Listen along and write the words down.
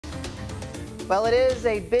Well, it is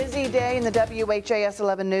a busy day in the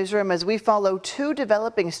WHAS11 newsroom as we follow two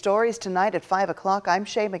developing stories tonight at 5 o'clock. I'm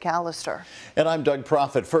Shay McAllister. And I'm Doug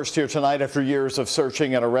Proffitt. First here tonight, after years of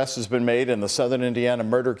searching, an arrest has been made in the Southern Indiana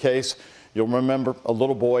murder case. You'll remember a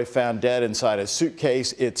little boy found dead inside a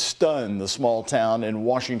suitcase. It stunned the small town in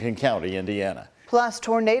Washington County, Indiana. Plus,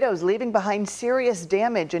 tornadoes leaving behind serious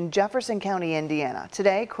damage in Jefferson County, Indiana.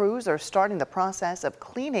 Today, crews are starting the process of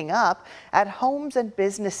cleaning up at homes and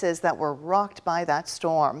businesses that were rocked by that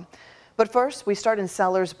storm. But first, we start in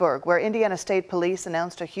Sellersburg, where Indiana State Police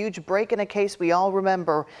announced a huge break in a case we all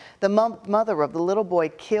remember. The mother of the little boy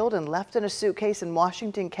killed and left in a suitcase in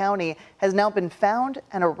Washington County has now been found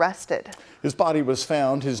and arrested. His body was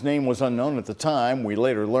found. His name was unknown at the time. We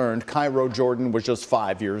later learned Cairo Jordan was just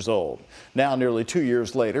 5 years old. Now, nearly 2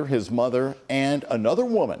 years later, his mother and another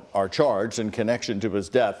woman are charged in connection to his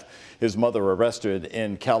death. His mother arrested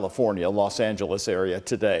in California, Los Angeles area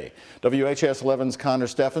today. WHAS 11's Connor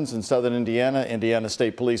Steffens in Southern Indiana. Indiana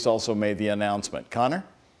State Police also made the announcement. Connor?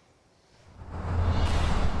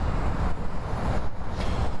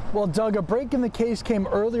 Well, Doug, a break in the case came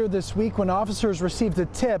earlier this week when officers received a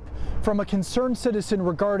tip from a concerned citizen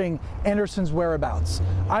regarding Anderson's whereabouts.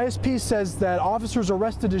 ISP says that officers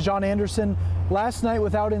arrested Dejon Anderson last night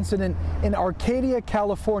without incident in Arcadia,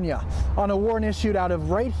 California, on a warrant issued out of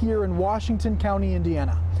right here in Washington County,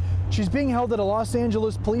 Indiana. She's being held at a Los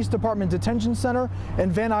Angeles Police Department detention center in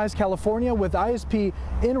Van Nuys, California, with ISP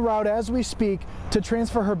en route as we speak to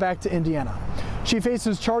transfer her back to Indiana. She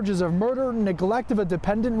faces charges of murder, neglect of a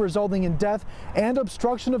dependent resulting in death, and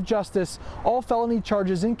obstruction of justice, all felony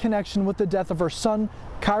charges in connection with the death of her son,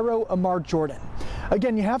 Cairo Amar Jordan.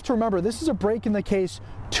 Again, you have to remember, this is a break in the case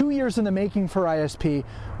 2 years in the making for ISP.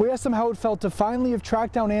 We asked them how it felt to finally have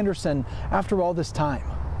tracked down Anderson after all this time.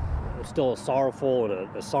 It's still a sorrowful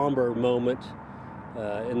and a somber moment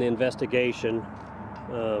in the investigation,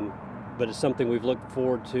 but it's something we've looked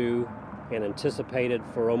forward to and anticipated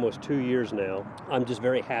for almost 2 years now. I'm just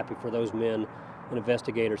very happy for those men and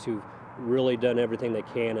investigators who've really done everything they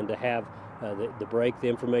can, and to have the break, the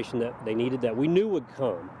information that they needed, that we knew would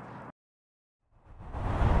come.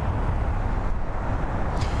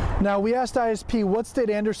 Now, we asked ISP what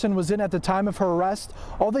state Anderson was in at the time of her arrest.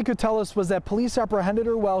 All they could tell us was that police apprehended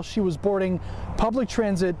her while she was boarding public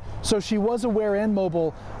transit, so she was aware and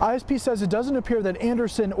mobile. ISP says it doesn't appear that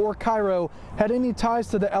Anderson or Cairo had any ties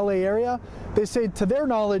to the LA area. They say, to their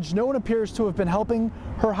knowledge, no one appears to have been helping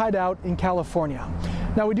her hide out in California.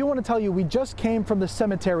 Now, we do want to tell you, we just came from the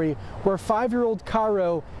cemetery where 5-year-old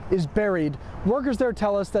Cairo is buried. Workers there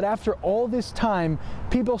tell us that after all this time,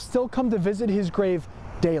 people still come to visit his grave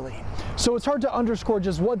daily. So it's hard to underscore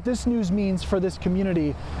just what this news means for this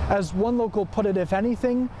community. As one local put it, if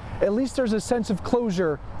anything, at least there's a sense of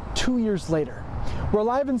closure 2 years later. We're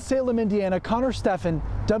live in Salem, Indiana. Connor Steffen,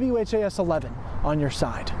 WHAS 11 on your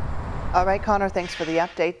side. All right, Connor, thanks for the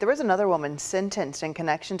update. There is another woman sentenced in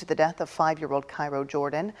connection to the death of 5-year-old Cairo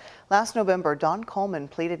Jordan. Last November, Don Coleman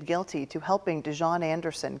pleaded guilty to helping Dejon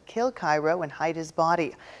Anderson kill Cairo and hide his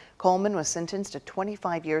body. Coleman was sentenced to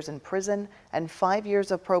 25 years in prison and 5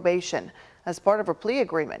 years of probation. As part of her plea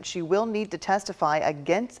agreement, she will need to testify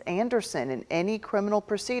against Anderson in any criminal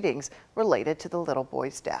proceedings related to the little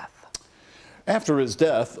boy's death. After his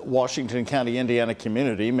death, Washington County, Indiana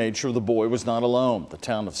community made sure the boy was not alone. The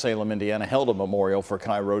town of Salem, Indiana held a memorial for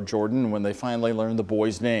Cairo Jordan when they finally learned the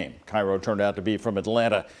boy's name. Cairo turned out to be from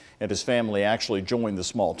Atlanta, and his family actually joined the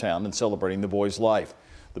small town in celebrating the boy's life.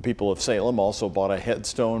 The people of Salem also bought a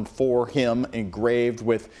headstone for him engraved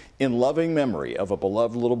with "In loving memory of a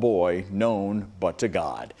beloved little boy known but to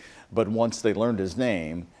God." But once they learned his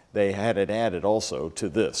name, they had it added also to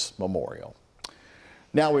this memorial.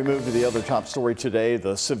 Now we move to the other top story today,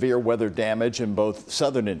 the severe weather damage in both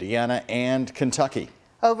southern Indiana and Kentucky.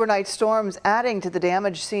 Overnight storms adding to the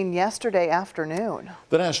damage seen yesterday afternoon.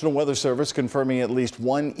 The National Weather Service confirming at least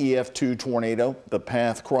one EF2 tornado, the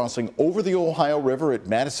path crossing over the Ohio River at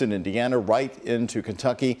Madison, Indiana, right into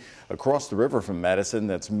Kentucky. Across the river from Madison,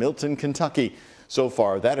 that's Milton, Kentucky. So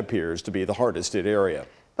far, that appears to be the hardest hit area.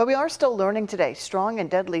 But we are still learning today. Strong and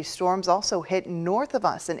deadly storms also hit north of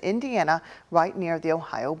us in Indiana, right near the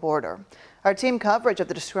Ohio border. Our team coverage of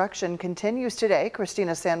the destruction continues today.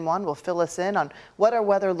 Christina San Juan will fill us in on what our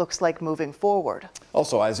weather looks like moving forward.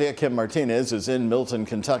 Also, Isaiah Kim Martinez is in Milton,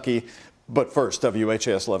 Kentucky. But first,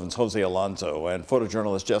 WHAS 11's Jose Alonso and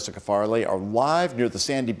photojournalist Jessica Farley are live near the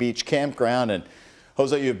Sandy Beach campground. And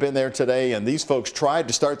Jose, you've been there today, and these folks tried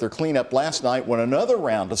to start their cleanup last night when another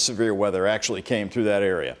round of severe weather actually came through that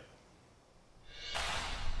area.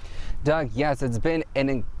 Doug, yes, it's been an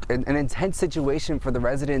an intense situation for the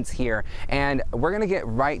residents here, and we're going to get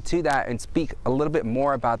right to that and speak a little bit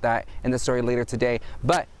more about that in the story later today.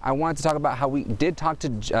 But I wanted to talk about how we did talk to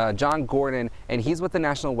John Gordon, and he's with the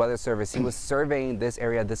National Weather Service. He was surveying this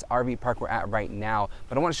area, this RV park we're at right now.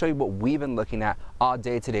 But I want to show you what we've been looking at all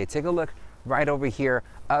day today. Take a look right over here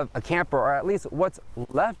of a camper, or at least what's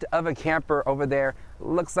left of a camper over there.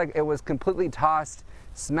 Looks like it was completely tossed,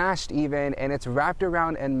 smashed even, and it's wrapped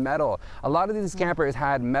around in metal. A lot of these campers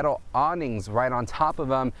had metal awnings right on top of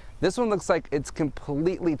them. This one looks like it's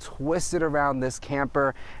completely twisted around this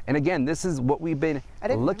camper. And again, this is what we've been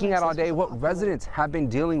looking at all day, what residents have been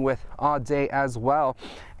dealing with all day as well.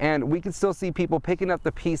 And we can still see people picking up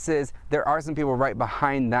the pieces. There are some people right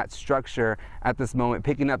behind that structure at this moment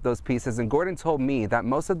picking up those pieces. And Gordon told me that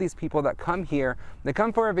most of these people that come here, they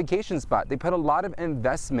come for a vacation spot. They put a lot of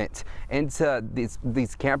investment into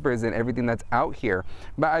these campers and everything that's out here.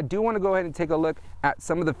 But I do want to go ahead and take a look at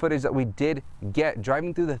some of the footage that we did get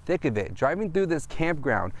driving through the thick of it. Driving through this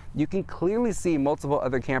campground, you can clearly see multiple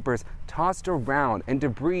other campers tossed around and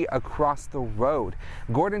debris across the road.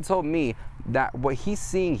 Gordon told me that what he's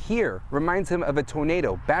seeing here reminds him of a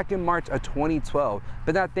tornado back in March of 2012,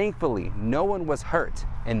 but that thankfully no one was hurt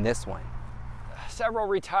in this one. Several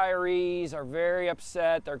retirees are very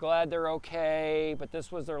upset. They're glad they're okay, but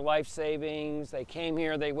this was their life savings. They came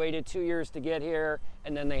here, they waited 2 years to get here,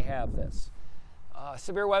 and then they have this.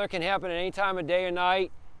 Severe weather can happen at any time of day or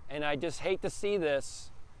night, and I just hate to see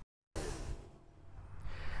this.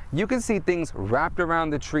 You can see things wrapped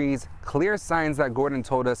around the trees, clear signs that Gordon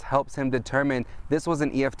told us helps him determine this was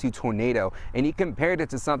an EF2 tornado. And he compared it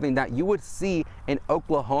to something that you would see in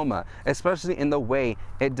Oklahoma, especially in the way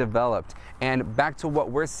it developed. And back to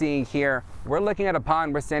what we're seeing here, we're looking at a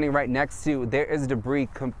pond we're standing right next to. There is debris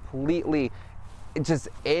completely just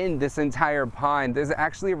in this entire pond. There's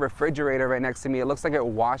actually a refrigerator right next to me. It looks like it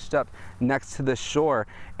washed up next to the shore.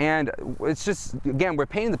 And it's just, again, we're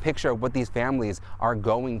painting the picture of what these families are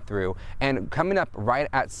going through. And coming up right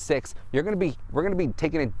at 6, we're gonna be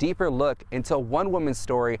taking a deeper look into one woman's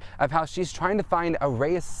story of how she's trying to find a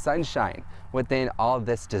ray of sunshine within all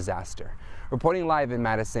this disaster. Reporting live in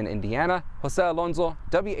Madison, Indiana, Jose Alonso,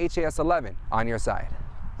 WHAS11 on your side.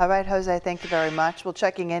 All right, Jose, thank you very much. Well,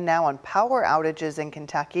 checking in now on power outages in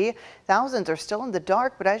Kentucky. Thousands are still in the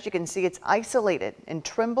dark, but as you can see, it's isolated in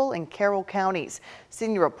Trimble and Carroll counties.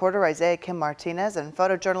 Senior reporter Isaiah Kim Martinez and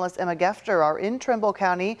photojournalist Emma Gefter are in Trimble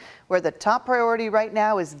County, where the top priority right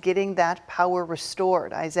now is getting that power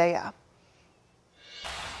restored. Isaiah.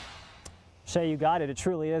 Shay, you got it. It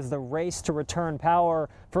truly is the race to return power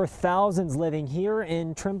for thousands living here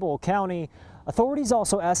in Trimble County. Authorities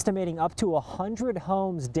also estimating up to 100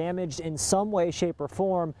 homes damaged in some way, shape, or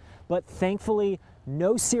form, but thankfully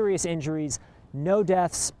no serious injuries, no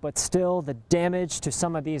deaths, but still the damage to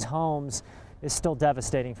some of these homes is still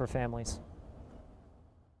devastating for families.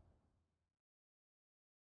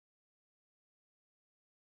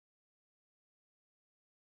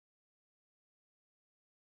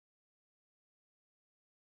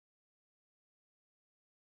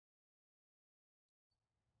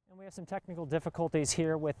 And we have some technical difficulties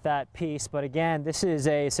here with that piece, but again, this is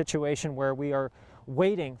a situation where we are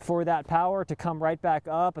waiting for that power to come right back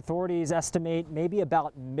up. Authorities estimate maybe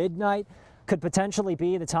about midnight could potentially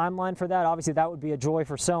be the timeline for that. Obviously, that would be a joy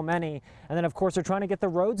for so many. And then, of course, they're trying to get the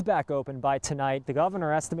roads back open by tonight. The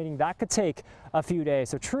governor estimating that could take a few days.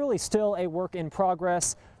 So truly still a work in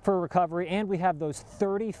progress for recovery. And we have those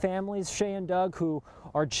 30 families, Shay and Doug, who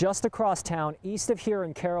are just across town, east of here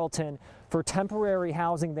in Carrollton, for temporary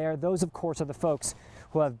housing there. Those, of course, are the folks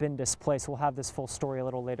who have been displaced. We'll have this full story a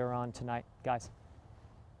little later on tonight, guys.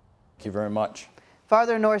 Thank you very much.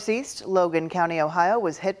 Farther northeast, Logan County, Ohio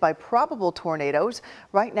was hit by probable tornadoes.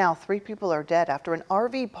 Right now, 3 people are dead after an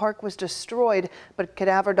RV park was destroyed, but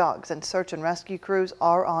cadaver dogs and search and rescue crews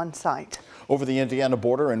are on site. Over the Indiana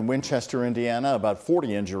border in Winchester, Indiana, about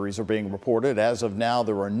 40 injuries are being reported. As of now,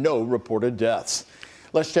 there are no reported deaths.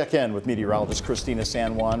 Let's check in with meteorologist Christina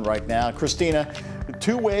San Juan right now. Christina,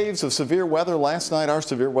 2 waves of severe weather last night. Our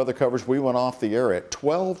severe weather coverage, we went off the air at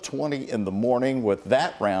 12:20 in the morning with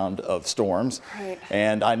that round of storms. Right.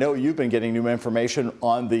 And I know you've been getting new information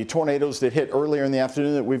on the tornadoes that hit earlier in the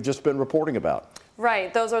afternoon that we've just been reporting about.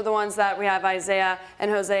 Right, those are the ones that we have Isaiah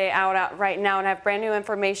and Jose out right now, and have brand new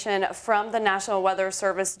information from the National Weather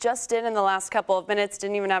Service just in the last couple of minutes.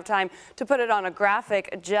 Didn't even have time to put it on a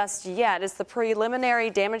graphic just yet. It's the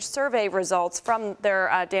preliminary damage survey results from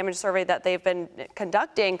their damage survey that they've been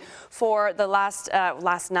conducting for the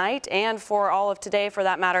last night and for all of today, for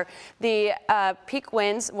that matter. The peak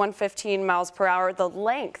winds 115 miles per hour. The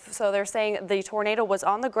length, so they're saying the tornado was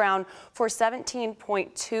on the ground for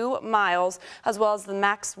 17.2 miles, as well as the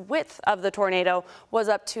max width of the tornado was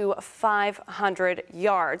up to 500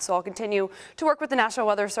 yards. So I'll continue to work with the National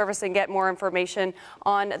Weather Service and get more information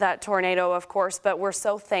on that tornado, of course, but we're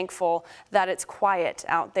so thankful that it's quiet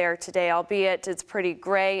out there today, albeit it's pretty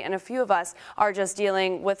gray, and a few of us are just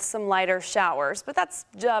dealing with some lighter showers, but that's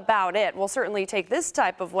about it. We'll certainly take this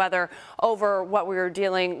type of weather over what we were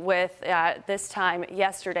dealing with this time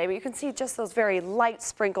yesterday, but you can see just those very light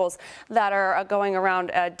sprinkles that are going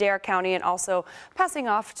around Dare County and also passing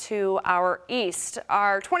off to our east.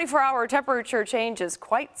 Our 24-hour temperature change is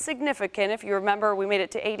quite significant. If you remember, we made it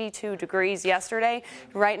to 82 degrees yesterday.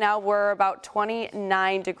 Right now, we're about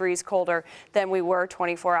 29 degrees colder than we were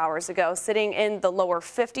 24 hours ago, sitting in the lower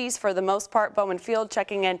 50s for the most part. Bowman Field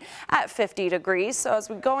checking in at 50 degrees. So as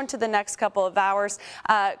we go into the next couple of hours,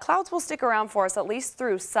 clouds will stick around for us at least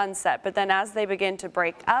through sunset. But then as they begin to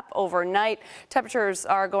break up overnight, temperatures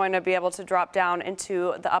are going to be able to drop down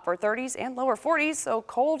into the upper 30s and lower 40s. So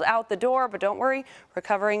cold out the door, but don't worry,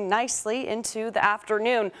 recovering nicely into the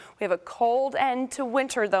afternoon. We have a cold end to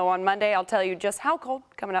winter, though, on Monday. I'll tell you just how cold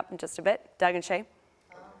coming up in just a bit. Doug and Shay.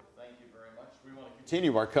 Thank you very much. We want to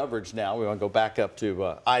continue our coverage now. We want to go back up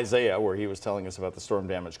to Isaiah, where he was telling us about the storm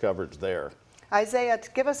damage coverage there. Isaiah,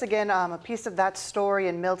 give us again a piece of that story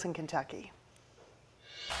in Milton, Kentucky.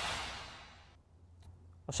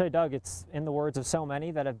 Well, Shay, Doug, it's in the words of so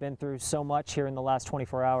many that have been through so much here in the last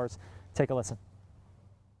 24 hours. Take a listen.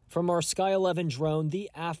 From our Sky 11 drone,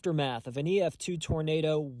 the aftermath of an EF2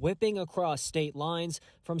 tornado whipping across state lines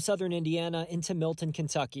from southern Indiana into Milton,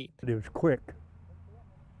 Kentucky. It was quick,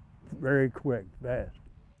 very quick, fast.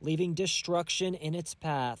 Leaving destruction in its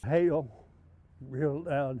path. Hail, real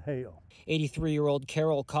loud hail. 83-year-old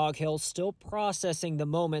Carol Coghill still processing the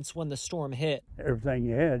moments when the storm hit. Everything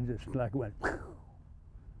you had just like went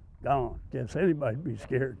gone. Guess anybody'd be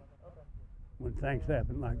scared when things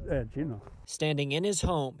happen like that, you know. Standing in his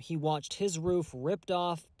home, he watched his roof ripped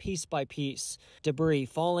off piece by piece, debris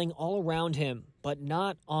falling all around him, but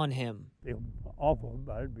not on him. I feel awful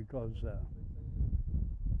about it because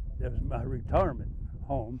that was my retirement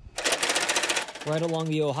home. Right along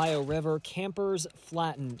the Ohio River, campers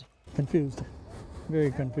flattened. Confused,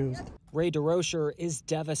 very confused. Ray DeRocher is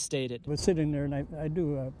devastated. I was sitting there, and I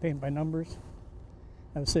do paint by numbers.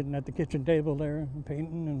 I was sitting at the kitchen table there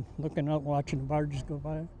painting and looking out, watching the barges go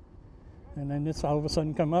by. And then this all of a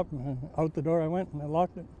sudden come up, and out the door I went, and I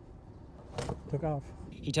locked it, took off.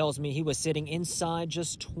 He tells me he was sitting inside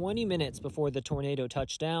just 20 minutes before the tornado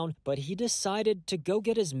touched down, but he decided to go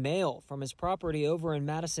get his mail from his property over in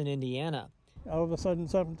Madison, Indiana. All of a sudden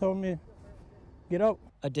something told me, get out.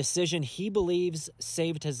 A decision he believes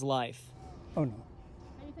saved his life. Oh no,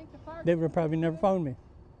 they would have probably never found me.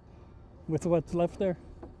 With what's left there,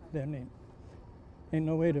 then ain't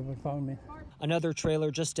no way they would have found me. Another trailer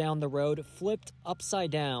just down the road flipped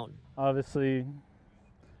upside down. Obviously,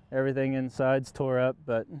 everything inside's tore up,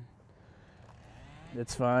 but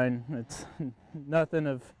it's fine. It's nothing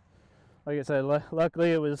of, like I said,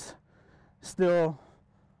 luckily it was still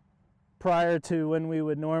prior to when we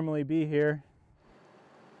would normally be here.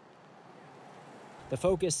 The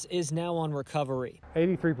focus is now on recovery.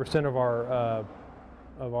 83% of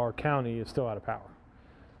our county is still out of power.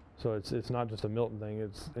 So it's not just a Milton thing,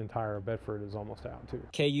 it's entire Bedford is almost out too.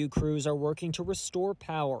 KU crews are working to restore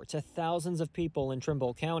power to thousands of people in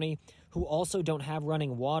Trimble County who also don't have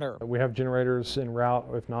running water. We have generators en route,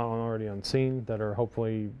 if not already on scene, that are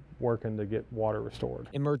hopefully working to get water restored.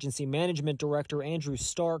 Emergency Management Director Andrew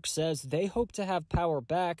Stark says they hope to have power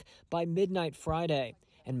back by midnight Friday,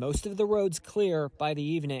 and most of the roads clear by the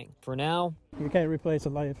evening. For now, you can't replace a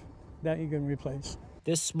life. That you can replace.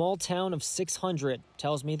 This small town of 600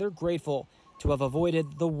 tells me they're grateful to have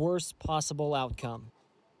avoided the worst possible outcome.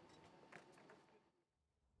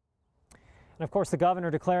 And of course, the governor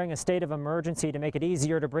declaring a state of emergency to make it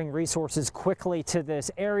easier to bring resources quickly to this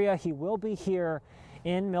area. He will be here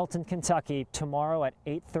in Milton, Kentucky tomorrow at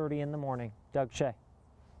 8:30 in the morning. Doug Shea.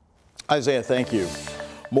 Isaiah, thank you.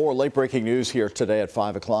 More late-breaking news here today at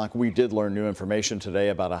 5 o'clock. We did learn new information today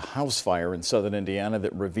about a house fire in southern Indiana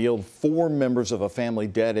that revealed 4 members of a family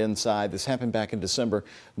dead inside. This happened back in December,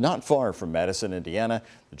 not far from Madison, Indiana.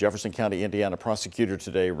 The Jefferson County, Indiana prosecutor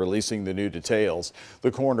today releasing the new details.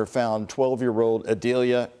 The coroner found 12-year-old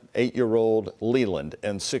Adelia, 8-year-old Leland,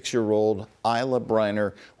 and 6-year-old Isla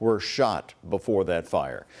Briner were shot before that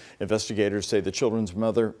fire. Investigators say the children's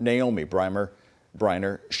mother, Naomi Briner,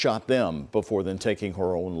 shot them before then taking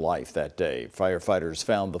her own life that day. Firefighters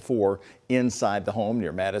found the 4 inside the home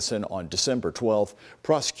near Madison on December 12th.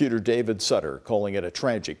 Prosecutor David Sutter calling it a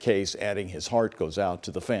tragic case, adding his heart goes out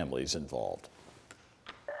to the families involved.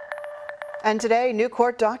 And today, new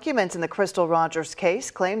court documents in the Crystal Rogers case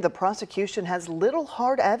claim the prosecution has little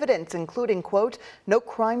hard evidence, including, quote, no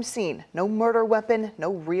crime scene, no murder weapon,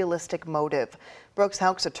 no realistic motive. Brooks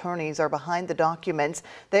Houck's attorneys are behind the documents.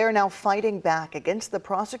 They are now fighting back against the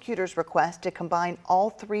prosecutor's request to combine all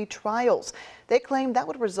 3 trials. They claim that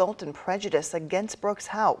would result in prejudice against Brooks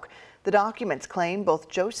Houck. The documents claim both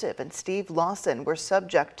Joseph and Steve Lawson were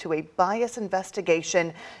subject to a bias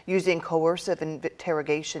investigation using coercive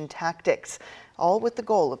interrogation tactics, all with the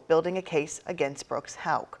goal of building a case against Brooks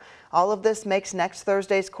Houck. All of this makes next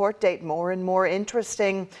Thursday's court date more and more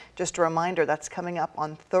interesting. Just a reminder, that's coming up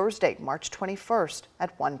on Thursday, March 21st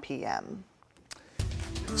at 1 p.m.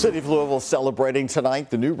 City of Louisville celebrating tonight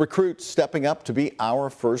the new recruits stepping up to be our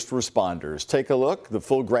first responders. Take a look, the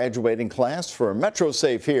full graduating class for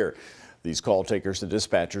MetroSafe here. These call takers and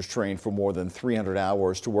dispatchers trained for more than 300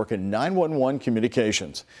 hours to work in 911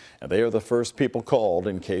 communications. And they are the first people called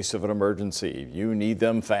in case of an emergency. You need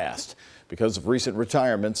them fast. Because of recent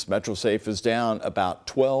retirements, MetroSafe is down about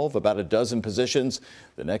a dozen positions.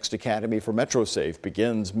 The next academy for MetroSafe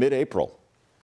begins mid-April.